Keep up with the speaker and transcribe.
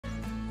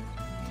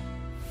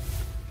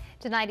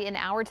Tonight in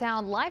our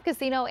town, live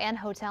casino and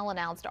hotel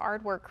announced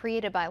artwork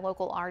created by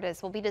local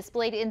artists will be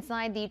displayed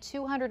inside the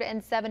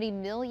 $270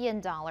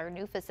 million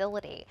new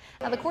facility.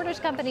 Now, the Cordish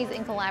companies,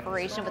 in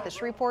collaboration with the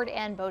Shreveport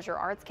and Bossier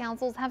Arts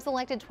Councils, have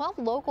selected 12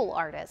 local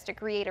artists to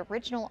create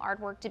original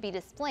artwork to be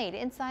displayed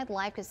inside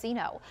Live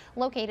Casino,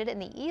 located in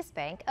the East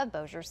Bank of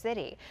Bossier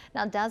City.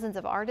 Now, dozens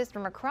of artists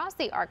from across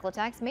the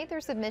Arklatex made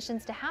their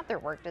submissions to have their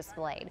work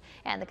displayed,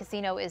 and the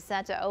casino is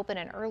set to open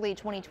in early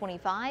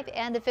 2025.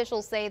 And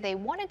officials say they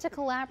wanted to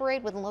collaborate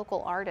with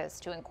local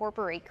artists to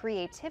incorporate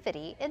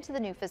creativity into the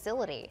new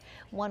facility.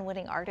 One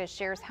winning artist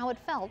shares how it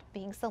felt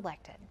being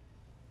selected.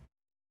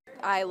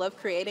 I love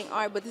creating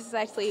art, but this is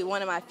actually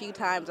one of my few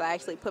times I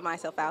actually put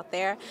myself out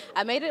there.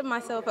 I made it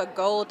myself a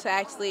goal to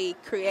actually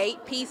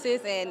create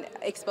pieces and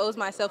expose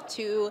myself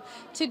to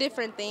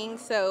different things.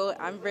 So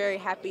I'm very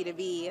happy to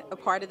be a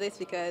part of this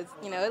because,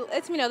 it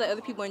lets me know that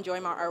other people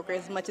enjoy my artwork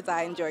as much as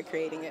I enjoy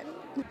creating it.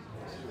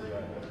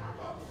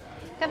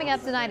 Coming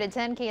up tonight at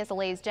 10,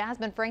 KSLA's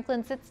Jasmine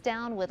Franklin sits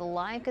down with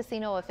live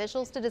casino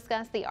officials to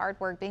discuss the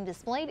artwork being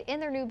displayed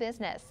in their new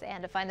business.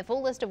 And to find the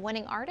full list of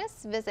winning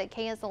artists, visit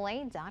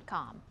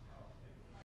KSLA.com.